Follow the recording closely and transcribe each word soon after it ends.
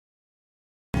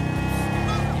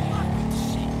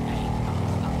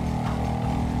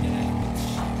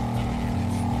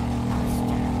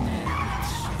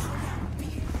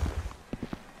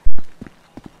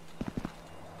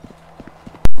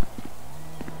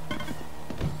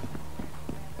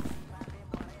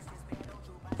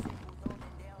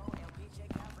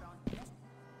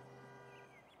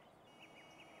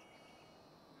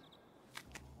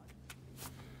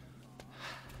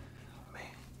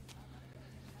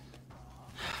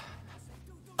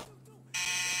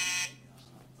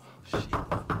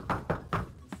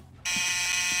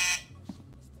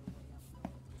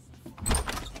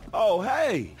Oh,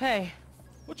 hey. Hey.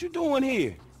 What you doing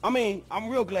here? I mean, I'm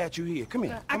real glad you're here. Come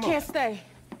here. I can't stay.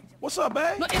 What's up,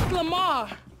 babe? No, it's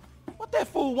Lamar. What that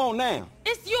fool want now?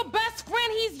 It's your best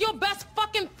friend. He's your best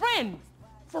fucking friend.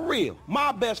 For real.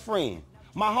 My best friend.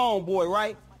 My homeboy,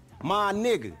 right? My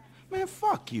nigga. Man,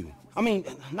 fuck you. I mean,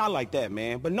 not like that,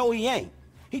 man. But no, he ain't.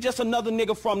 He just another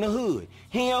nigga from the hood.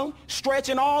 Him,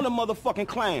 stretching all the motherfucking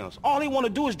clowns. All he wanna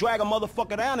do is drag a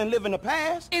motherfucker down and live in the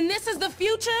past. And this is the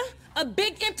future? A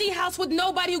big empty house with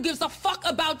nobody who gives a fuck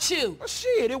about you. Well,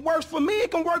 shit, it works for me,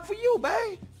 it can work for you,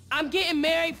 babe. I'm getting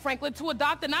married, Franklin, to a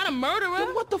doctor, not a murderer.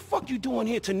 Then what the fuck you doing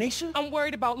here, Tanisha? I'm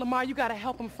worried about Lamar. You gotta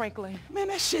help him, Franklin. Man,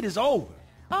 that shit is over.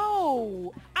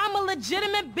 Oh, I'm a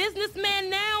legitimate businessman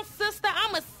now, sister.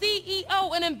 I'm a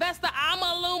CEO, an investor. I'm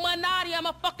a Illuminati. I'm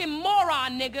a fucking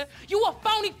moron, nigga. You a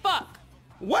phony fuck.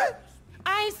 What?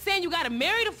 I ain't saying you gotta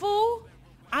marry the fool.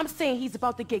 I'm saying he's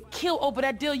about to get killed over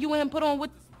that deal you and him put on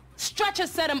with... Stretcher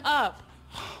set him up.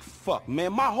 Fuck,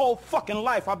 man. My whole fucking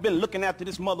life I've been looking after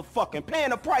this motherfucker and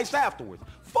paying the price afterwards.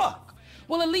 Fuck.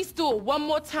 Well, at least do it one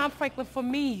more time, Franklin, for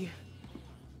me.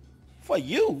 For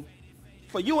you?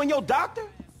 For you and your doctor?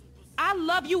 I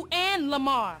love you and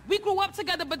Lamar. We grew up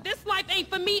together, but this life ain't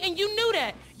for me, and you knew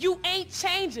that. You ain't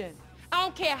changing. I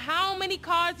don't care how many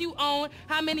cars you own,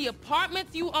 how many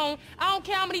apartments you own. I don't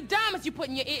care how many diamonds you put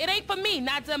in your ear. It ain't for me,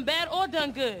 not done bad or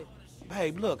done good.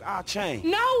 Babe, look, I'll change.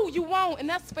 No, you won't, and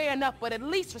that's fair enough, but at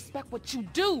least respect what you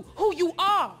do, who you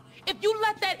are. If you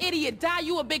let that idiot die,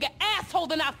 you a bigger asshole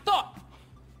than I thought.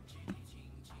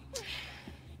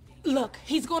 Look,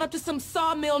 he's going up to some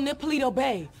sawmill near Paleto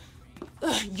Bay.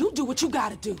 You do what you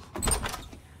gotta do.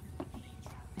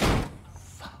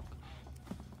 Fuck.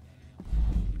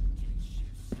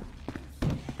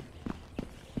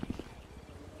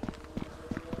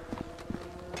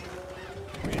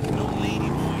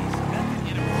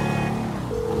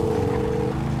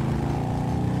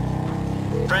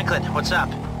 Franklin, what's up?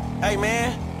 Hey,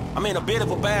 man, I'm in a bit of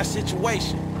a bad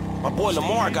situation. My boy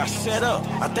Lamar got set up.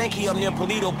 I think he up near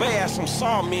Paleto Bay at some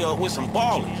sawmill with some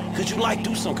ballers. Could you, like,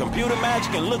 do some computer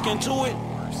magic and look into it?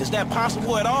 Is that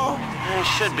possible at all? It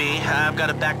should be. I've got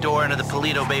a back door into the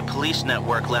Paleto Bay police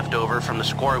network left over from the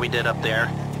score we did up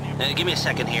there. Give me a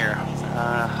second here.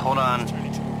 Hold on.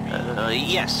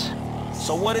 Yes.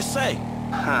 So what'd it say?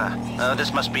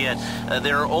 This must be it.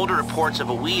 There are older reports of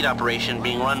a weed operation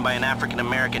being run by an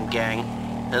African-American gang.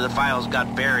 The files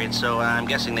got buried, so I'm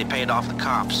guessing they paid off the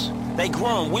cops. They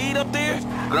growing weed up there?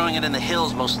 Growing it in the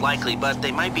hills, most likely, but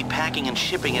they might be packing and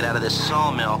shipping it out of this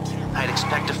sawmill. I'd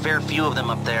expect a fair few of them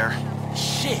up there.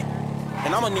 Shit.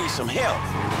 And I'm gonna need some help.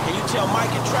 Can you tell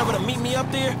Mike and Trevor to meet me up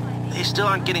there? They still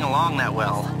aren't getting along that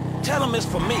well. Tell them it's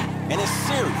for me, and it's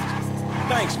serious.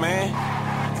 Thanks, man.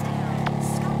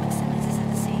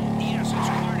 Yes, it's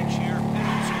carnage here. No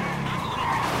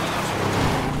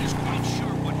one is quite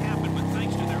sure what happened, but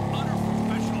thanks to their utter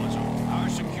professionalism, our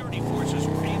security forces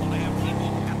were able to have people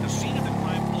at the scene of the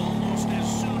crime almost as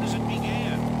soon as it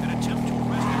began. An attempt to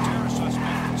arrest the terror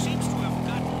suspect seems to have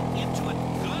gotten into a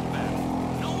gun battle.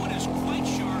 No one is quite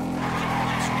sure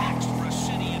what's next for a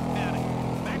city in panic.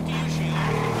 Back to you, Sheila.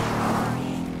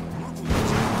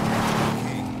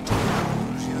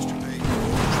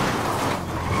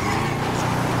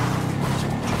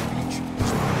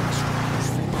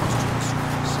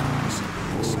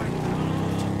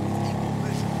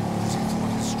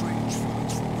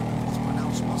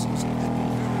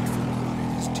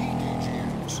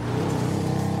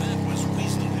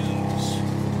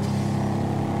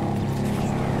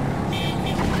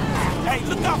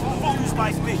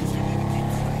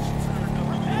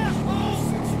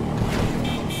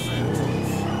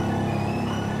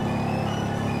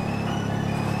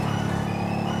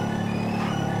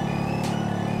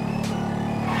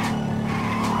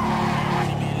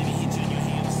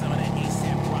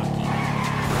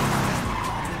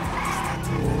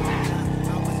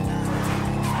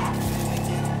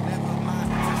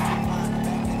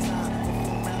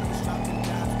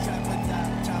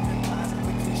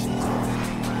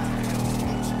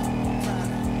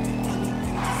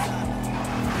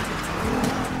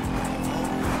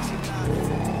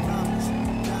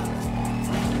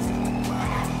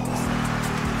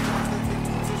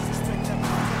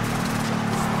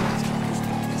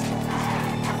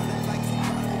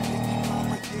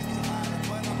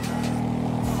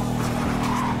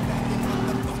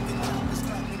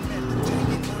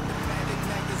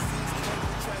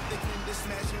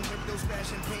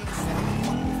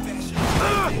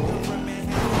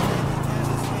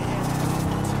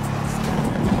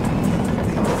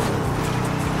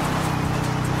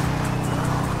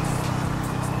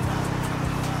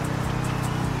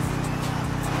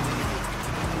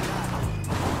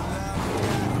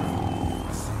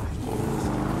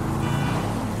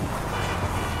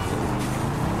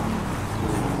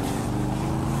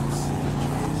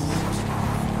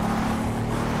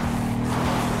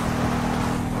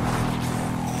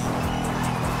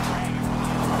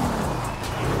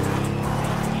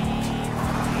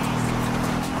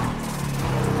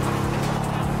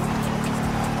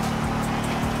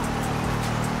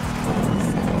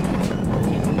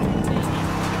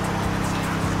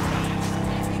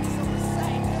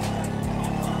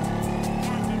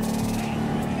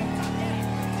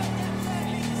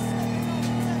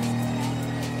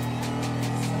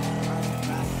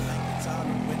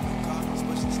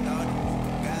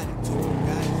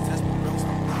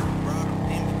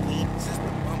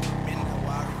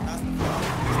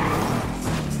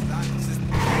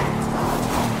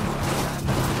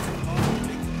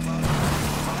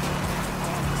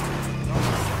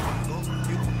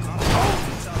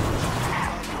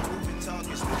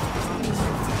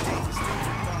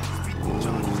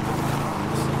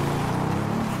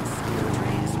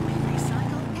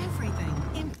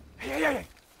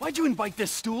 Why'd you invite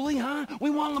this stoolie, huh? We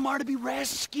want Lamar to be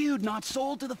rescued, not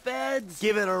sold to the feds.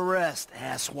 Give it a rest,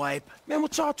 asswipe. Man,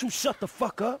 would y'all two shut the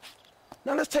fuck up?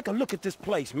 Now let's take a look at this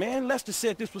place, man. Lester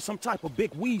said this was some type of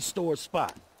big weed store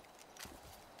spot.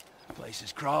 Place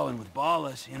is crawling with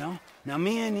ballers, you know? Now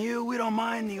me and you, we don't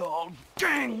mind the old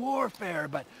gang warfare,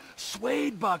 but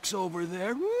Suede Buck's over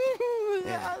there.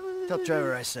 Yeah, tell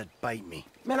Trevor I said bite me.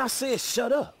 Man, I said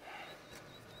shut up.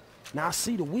 Now I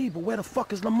see the weed, but where the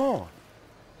fuck is Lamar?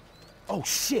 Oh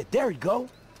shit, there he go.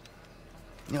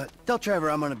 You know what? Tell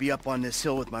Trevor I'm gonna be up on this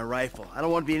hill with my rifle. I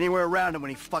don't want to be anywhere around him when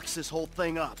he fucks this whole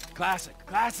thing up. Classic,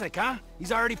 huh?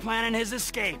 He's already planning his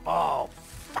escape. Oh,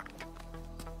 fuck.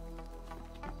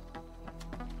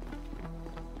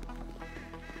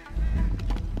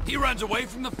 He runs away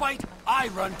from the fight, I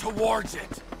run towards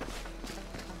it.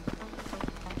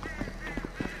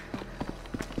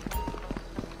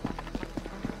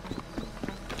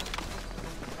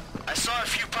 I saw a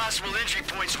few possible entry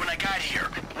points when I got here.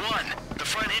 One, the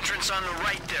front entrance on the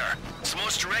right there. It's the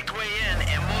most direct way in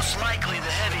and most likely the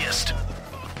heaviest.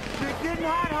 Shit getting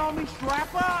hot, homie.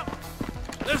 Strap up.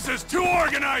 This is too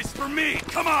organized for me.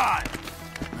 Come on.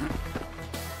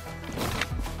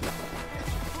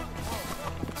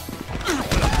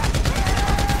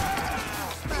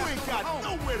 You ain't got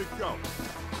nowhere to go.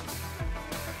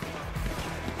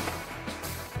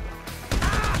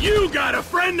 You got a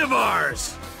friend of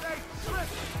ours!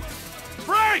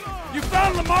 Frank! You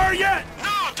found Lamar yet?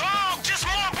 No, dog! Just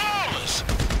more ballers!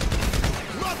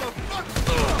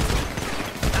 Motherfucker!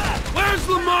 Where's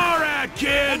Lamar at,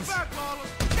 kids? Back, Marlon.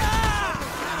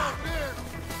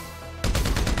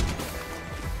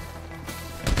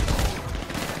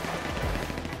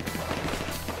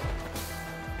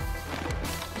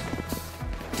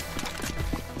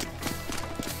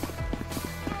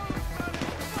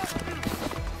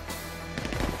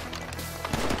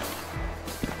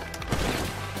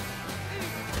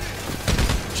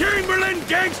 Chamberlain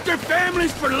gangster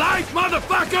families for life,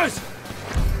 motherfuckers!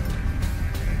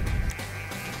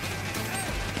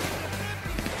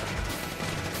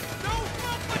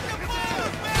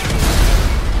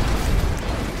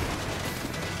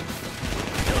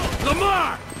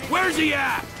 Lamar! Where's he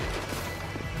at?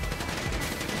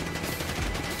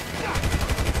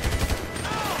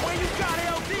 Where you got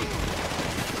LD?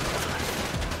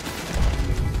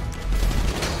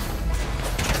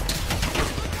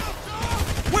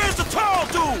 Where's the tall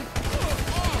dude?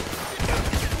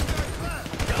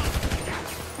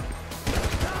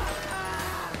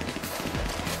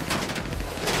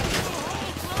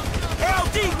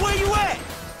 LD, where you at?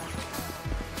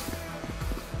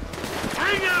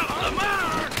 Hang out,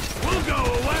 Lamar! We'll go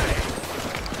away!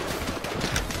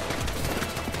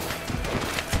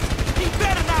 He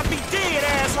better not be dead,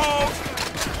 assholes!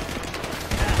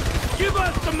 Give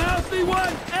us the mouthy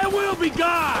one, and we'll be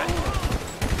gone!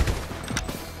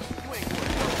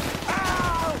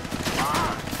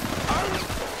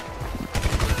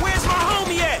 Where's my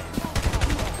homie at?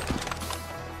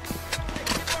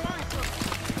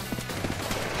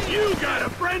 You got a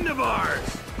friend of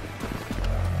ours!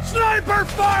 Sniper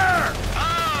fire!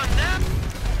 Oh, now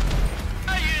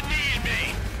you need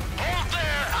me. Hold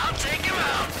there, I'll take him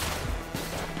out.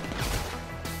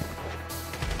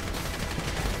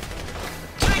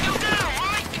 Take him down,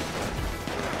 Mike!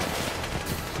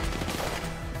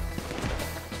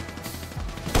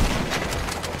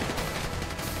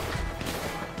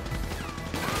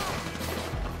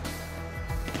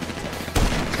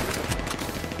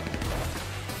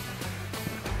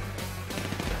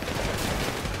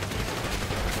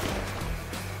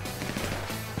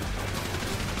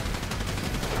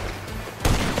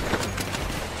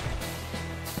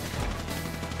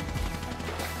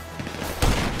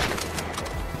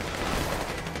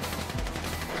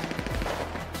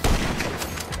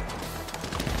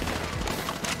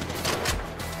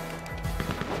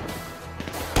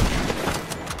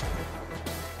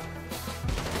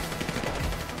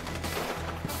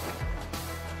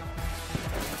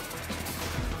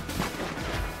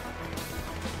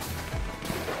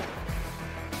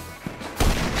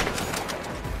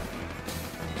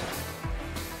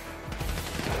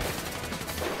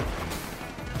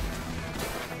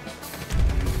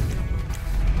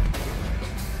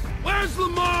 Where's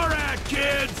Lamar at,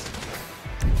 kids?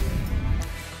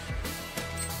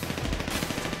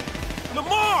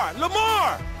 Lamar!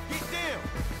 Lamar! Get down.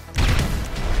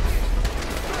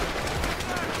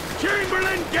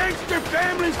 Chamberlain gangster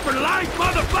families for life,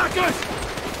 motherfuckers!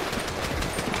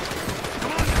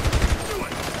 Come on, do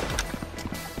it!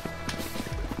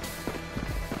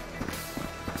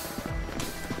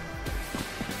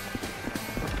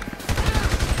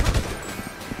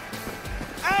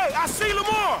 Hey, see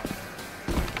Lamar!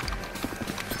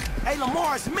 Hey,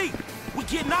 Lamar, it's me. We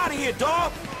getting out of here,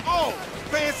 dawg. Oh,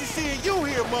 fancy seeing you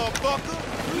here, motherfucker.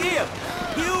 Yeah,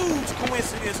 huge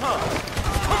coincidence, huh?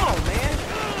 Come on, man.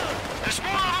 There's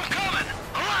more of them coming.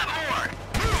 A lot more.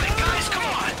 Move it, guys. Come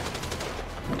on.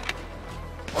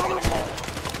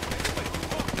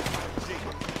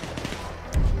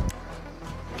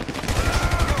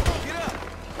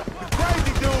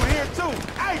 Crazy dude here, too.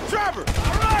 Hey, Trevor.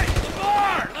 All right,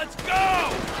 Lamar, let's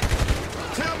go!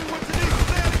 Tell me what you need to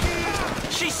say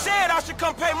again. She said I should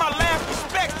come pay my last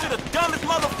respects to the dumbest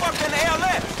motherfucker in the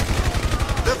LS.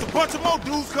 There's a bunch of more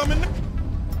dudes coming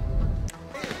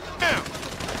now.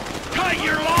 Cut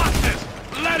your losses!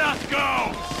 Let us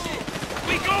go!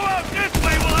 We go out this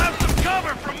way, we'll have some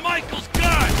cover from Michael's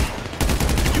gun!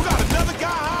 You got another guy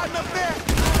hiding up there?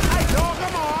 Hey, dog,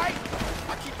 I'm all right.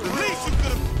 The least you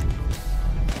could have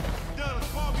done is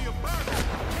call me a burger.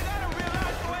 You gotta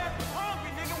realize your ass is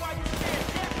hungry, nigga, while you scared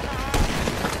death time.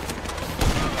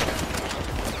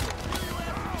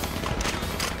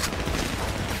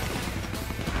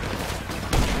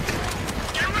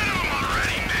 Get rid of them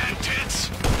already, man tits.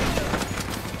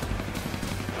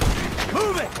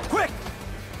 Move it, quick!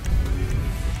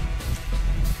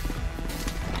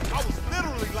 I was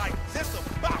literally like just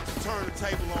about to turn the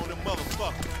table on them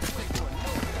motherfuckers.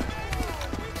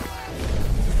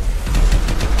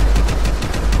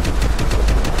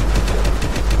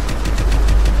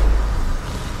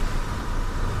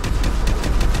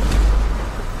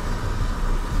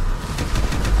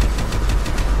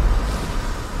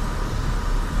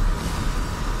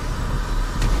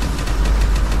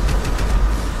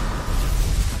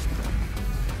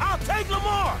 I'll take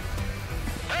Lamar!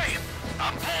 Hey,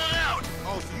 I'm pulling out.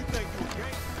 Oh, so you think you a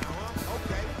gangster now, huh?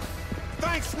 Okay.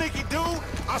 Thanks, sneaky dude.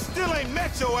 I still ain't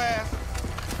met your ass.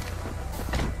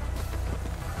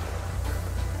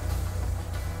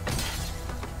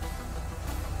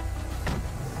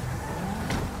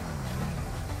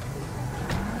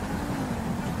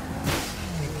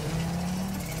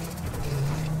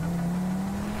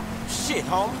 Shit,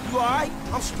 homie, you alright?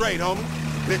 I'm straight, homie.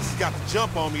 Bitches got the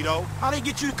jump on me, though. How'd they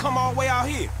get you to come all the way out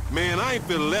here? Man, I ain't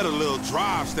finna let a little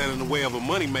drive stand in the way of a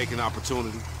money-making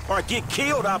opportunity. Or a get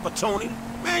killed opportunity?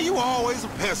 Man, you always a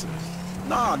pessimist.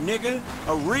 Nah, nigga,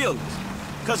 a realist.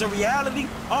 Cause in reality,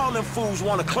 all them fools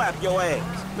wanna clap your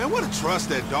ass. Man, what a trust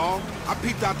that, dog. I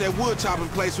peeped out that wood chopping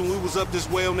place when we was up this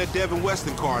way on that Devin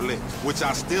Weston car lit, which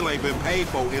I still ain't been paid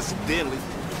for, incidentally.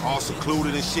 All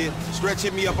secluded and shit. Stretch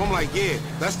hit me up, I'm like, yeah,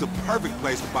 that's the perfect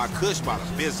place to buy kush by the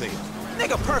fizz end.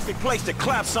 Nigga, perfect place to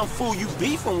clap some fool you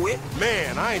beefing with.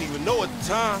 Man, I ain't even know at the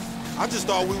time. I just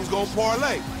thought we was gonna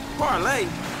parlay. Parlay?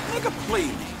 Nigga,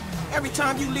 please. Every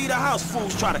time you leave the house,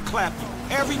 fools try to clap you.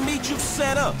 Every meet you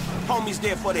set up, homies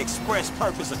there for the express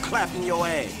purpose of clapping your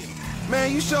ass.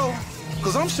 Man, you sure?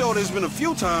 Cause I'm sure there's been a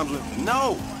few times when...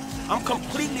 No, I'm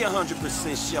completely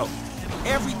 100% sure.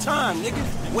 Every time, nigga.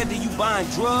 Whether you buying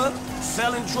drugs,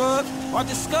 selling drugs, or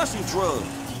discussing drugs.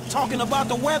 Talking about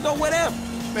the weather or whatever.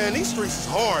 Man, these streets is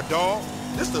hard, dawg.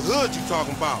 This the hood you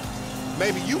talking about.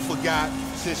 Maybe you forgot,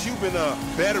 since you've been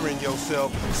bettering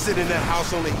yourself, sitting in that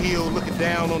house on the hill, looking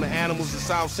down on the animals in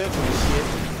South Central and shit.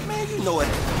 Man, you know it.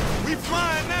 We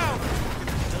flying now.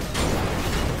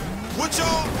 What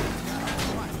y'all?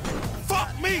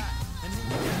 Fuck me.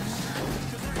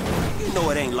 You know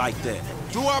it ain't like that.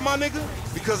 Do I, my nigga?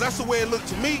 Because that's the way it looked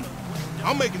to me.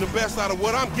 I'm making the best out of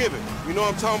what I'm giving. You know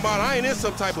what I'm talking about? I ain't in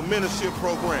some type of mentorship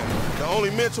program. The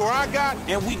only mentor I got...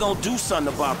 And we gonna do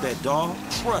something about that, dawg.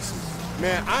 Trust me.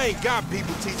 Man, I ain't got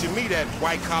people teaching me that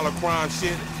white-collar crime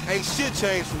shit. Ain't shit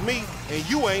changed for me, and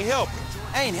you ain't helping.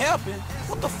 Ain't helping?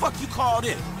 What the fuck you call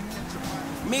this?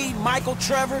 Me, Michael,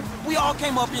 Trevor, we all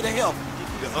came up here to help.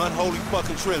 The unholy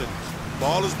fucking trinity.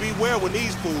 Ballers beware when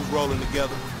these fools rolling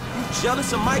together. You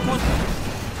jealous of Michael?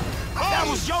 That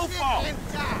was your fault.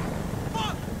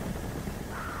 Fuck.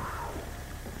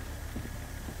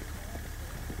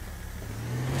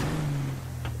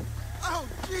 Oh,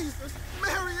 Jesus.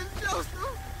 Mary and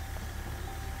Joseph.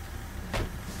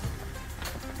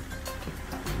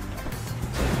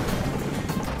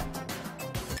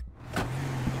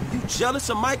 You jealous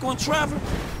of Michael and Trevor?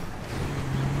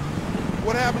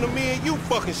 What happened to me and you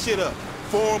fucking shit up?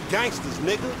 Forum gangsters,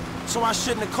 nigga. So I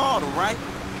shouldn't have called him, right?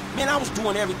 Man, I was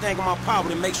doing everything in my power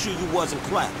to make sure you wasn't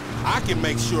clapped. I can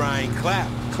make sure I ain't clapped.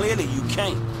 Clearly you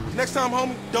can't. Next time,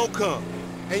 homie, don't come.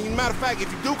 And matter of fact, if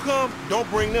you do come, don't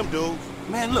bring them dudes.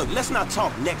 Man, look, let's not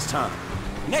talk next time.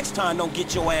 Next time, don't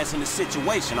get your ass in a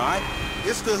situation, all right?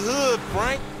 It's the hood,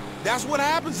 Frank. That's what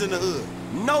happens in the hood.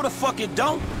 No, the fuck it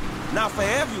don't. Not for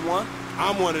everyone.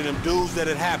 I'm one of them dudes that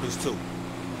it happens to.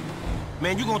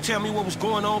 Man, you gonna tell me what was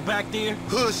going on back there?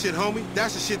 Hood shit, homie.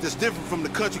 That's the shit that's different from the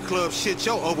country club shit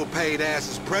your overpaid ass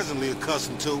is presently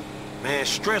accustomed to. Man,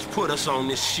 Stress put us on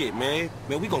this shit, man.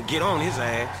 Man, we gonna get on his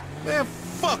ass. Man,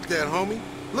 fuck that, homie.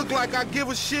 Look like I give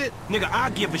a shit? Nigga,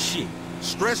 I give a shit.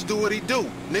 Stress do what he do.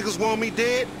 Niggas want me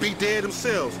dead, be dead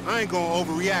themselves. I ain't gonna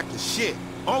overreact to shit.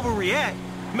 Overreact?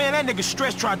 Man, that nigga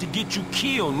Stress tried to get you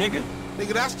killed, nigga.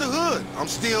 Nigga, that's the hood. I'm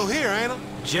still here, ain't I?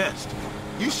 Just.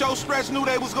 You sure Stress knew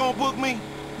they was gonna book me?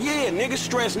 Yeah, nigga,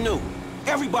 Stress knew.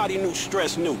 Everybody knew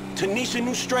Stress knew. Tanisha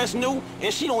knew Stress knew,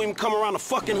 and she don't even come around the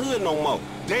fucking hood no more.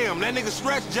 Damn, that nigga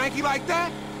Stress janky like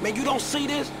that? Man, you don't see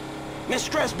this? Man,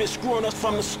 Stress been screwing us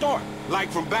from the start. Like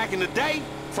from back in the day?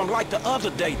 From like the other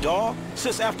day, dawg.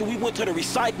 Since after we went to the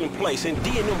recycling place and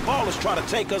D and them ballers try to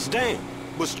take us down.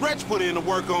 But Stretch put in the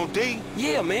work on D.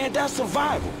 Yeah, man, that's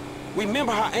survival.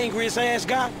 Remember how angry his ass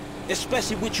got?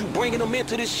 Especially with you bringing him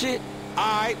into this shit?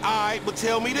 Aight, but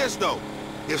tell me this, though.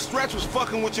 If Stretch was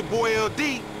fucking with your boy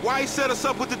LD, why he set us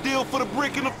up with the deal for the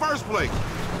brick in the first place?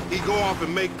 He go off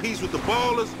and make peace with the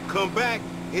ballers, come back,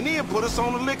 and then put us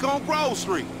on the lick on Grove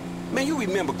Street. Man, you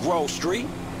remember Grove Street?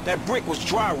 That brick was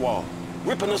drywall.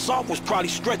 Ripping us off was probably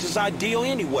Stretch's ideal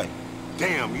anyway.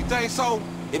 Damn, you think so?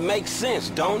 It makes sense,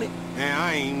 don't it? Man,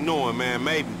 I ain't knowing, man,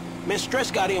 maybe. Man,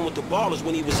 Stretch got in with the ballers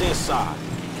when he was inside.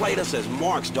 Played us as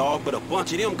marks, dawg, but a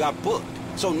bunch of them got booked.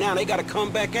 So now they gotta come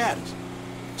back at us.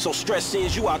 So Stretch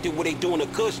sends you out there where they doing a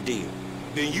Kush deal.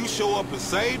 Then you show up and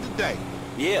save the day.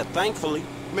 Yeah, thankfully.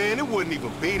 Man, it wouldn't even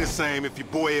be the same if your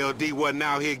boy LD wasn't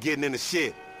out here getting in the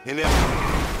shit. And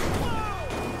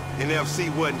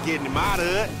FC wasn't getting him out of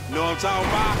it. You know what I'm talking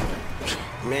about?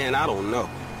 Man, I don't know.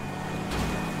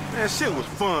 Man, shit was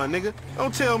fun, nigga.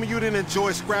 Don't tell me you didn't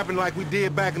enjoy scrapping like we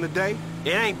did back in the day.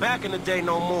 It ain't back in the day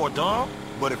no more, dawg.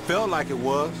 But it felt like it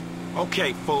was.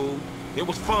 Okay, fool. It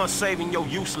was fun saving your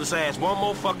useless ass one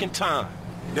more fucking time.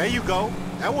 There you go.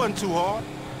 That wasn't too hard.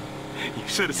 You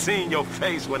should have seen your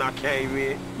face when I came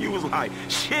in. You was like,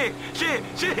 shit.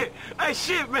 Hey,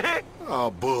 shit, man. Oh,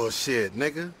 bullshit,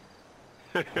 nigga.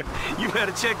 You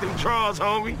better check them drawers,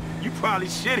 homie. You probably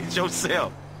shitted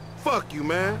yourself. Fuck you,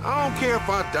 man. I don't care if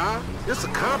I die. It's a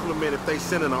compliment if they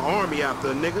sending an army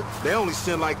after a nigga. They only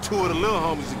send like 2 of the little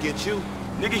homies to get you.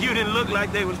 Nigga, you didn't look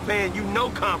like they was paying you no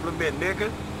compliment,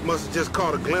 nigga. Must have just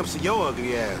caught a glimpse of your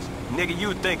ugly ass. Nigga,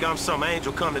 you think I'm some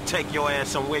angel come to take your ass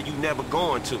somewhere you never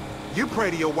going to. You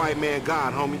pray to your white man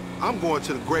God, homie. I'm going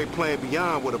to the great plain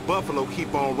beyond where the buffalo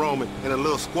keep on roaming and the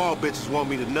little squaw bitches want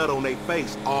me to nut on their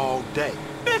face all day.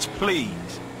 Bitch, please.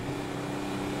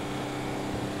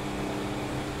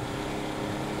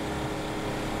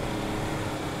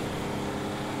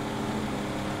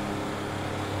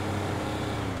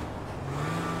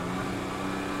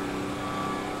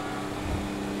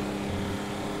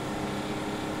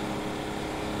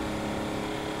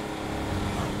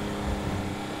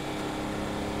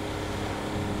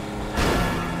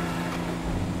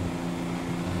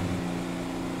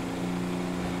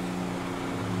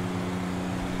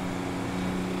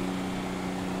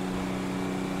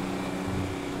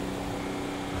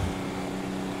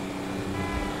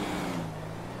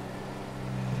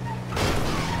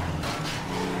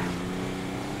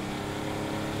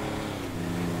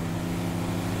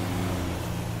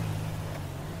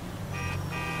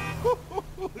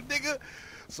 Nigga,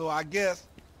 so I guess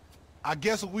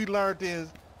what we learned is,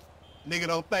 nigga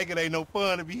don't think it ain't no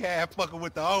fun to be half fucking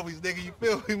with the homies, nigga, you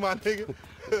feel me, my nigga?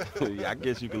 Yeah, I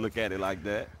guess you can look at it like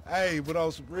that. Hey, but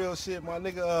on some real shit, my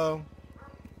nigga,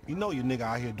 you know your nigga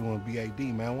out here doing BAD,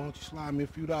 man. Why don't you slide me a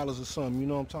few dollars or something, you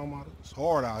know what I'm talking about? It's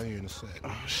hard out here in the set.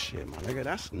 Oh, shit, my nigga,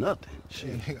 that's nothing. Shit.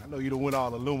 Yeah, nigga, I know you done went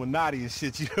all Illuminati and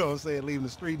shit, you know what I'm saying, leaving the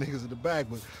street niggas in the back,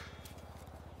 but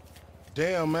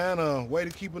damn, man, way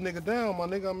to keep a nigga down, my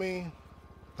nigga. I mean,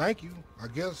 thank you. I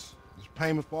guess it's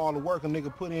payment for all the work a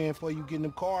nigga put in for you getting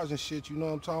them cars and shit, you know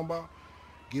what I'm talking about?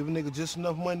 Give a nigga just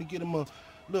enough money to get him a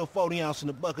little 40 ounce in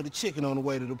a bucket of chicken on the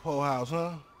way to the po house,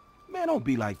 huh? Man, don't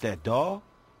be like that, dawg.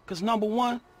 Cause number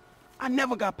one, I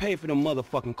never got paid for them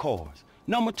motherfucking cars.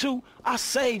 Number two, I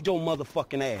saved your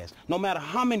motherfucking ass. No matter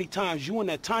how many times you and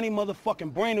that tiny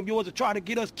motherfucking brain of yours have tried to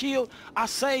get us killed, I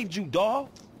saved you, dawg.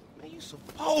 Man, you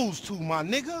supposed to, my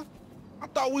nigga. I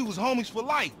thought we was homies for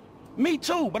life. Me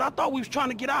too, but I thought we was trying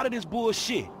to get out of this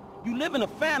bullshit. You live in a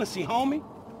fantasy, homie.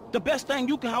 The best thing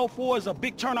you can hope for is a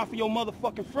big turnout for your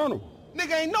motherfucking funeral.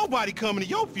 Nigga, ain't nobody coming to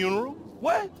your funeral.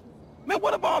 What? Man,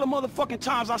 what about all the motherfucking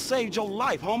times I saved your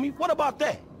life, homie? What about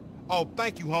that? Oh,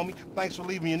 thank you, homie. Thanks for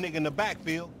leaving your nigga in the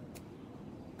backfield.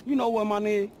 You know what, my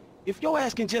nigga? If your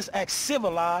ass can just act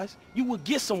civilized, you would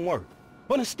get some work.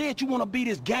 But instead you want to be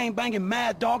this gang-banging,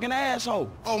 mad-dogging asshole.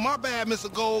 Oh, my bad,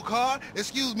 Mr. Gold Card.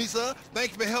 Excuse me, sir.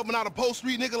 Thank you for helping out a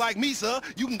post-street nigga like me, sir.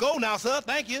 You can go now, sir.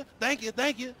 Thank you. Thank you.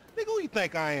 Thank you. Nigga, who you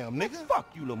think I am, nigga?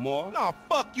 Fuck you, Lamar. Nah,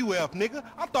 fuck you, F, nigga.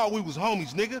 I thought we was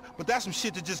homies, nigga. But that's some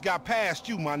shit that just got past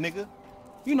you, my nigga.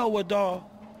 You know what, dawg?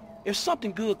 If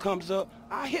something good comes up,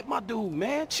 I hit my dude,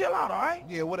 man. Chill out, all right?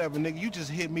 Yeah, whatever, nigga. You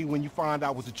just hit me when you find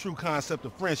out what the true concept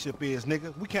of friendship is,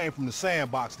 nigga. We came from the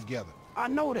sandbox together. I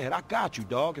know that. I got you,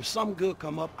 dog. If something good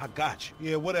come up, I got you.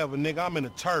 Yeah, whatever, nigga. I'm in the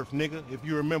turf, nigga, if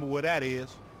you remember where that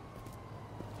is.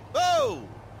 Oh!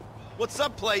 What's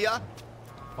up, playa?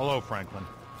 Hello, Franklin.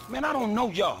 Man, I don't know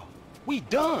y'all. We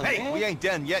done, Hey, man. we ain't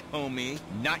done yet, homie.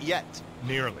 Not yet.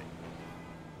 Nearly.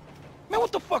 Man,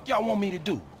 what the fuck y'all want me to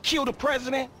do? Kill the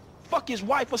president? Fuck his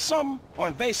wife or something? Or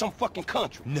invade some fucking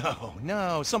country?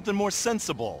 No, something more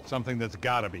sensible. Something that's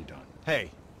gotta be done.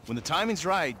 Hey, when the timing's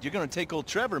right, you're gonna take old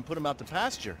Trevor and put him out to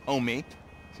pasture, homie.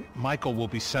 Michael will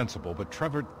be sensible, but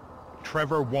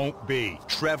Trevor won't be.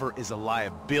 Trevor is a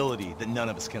liability that none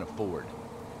of us can afford.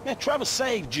 Man, Trevor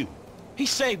saved you. He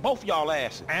saved both y'all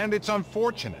asses. And it's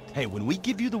unfortunate. Hey, when we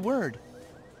give you the word,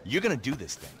 you're gonna do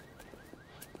this thing.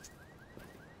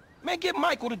 Man, get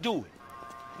Michael to do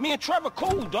it. Me and Trevor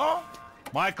cool, dawg.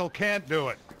 Michael can't do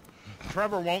it.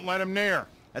 Trevor won't let him near.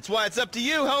 That's why it's up to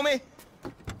you, homie.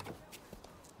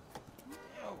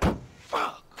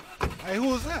 Fuck. Hey, who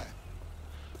was that?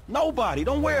 Nobody.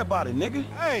 Don't worry about it, nigga.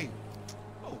 Hey.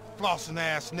 Oh, flossing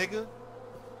ass nigga.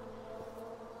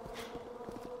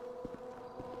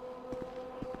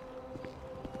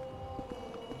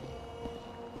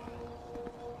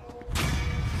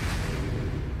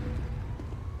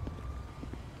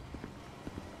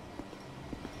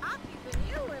 I'm keeping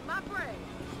you in my brain.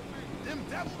 Them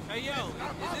devils. Hey, yo,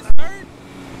 is this third?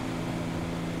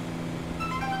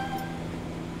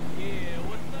 Yeah,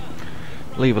 what's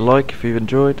up? Leave a like if you've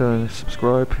enjoyed,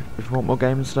 subscribe if you want more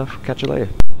games and stuff. Catch you later.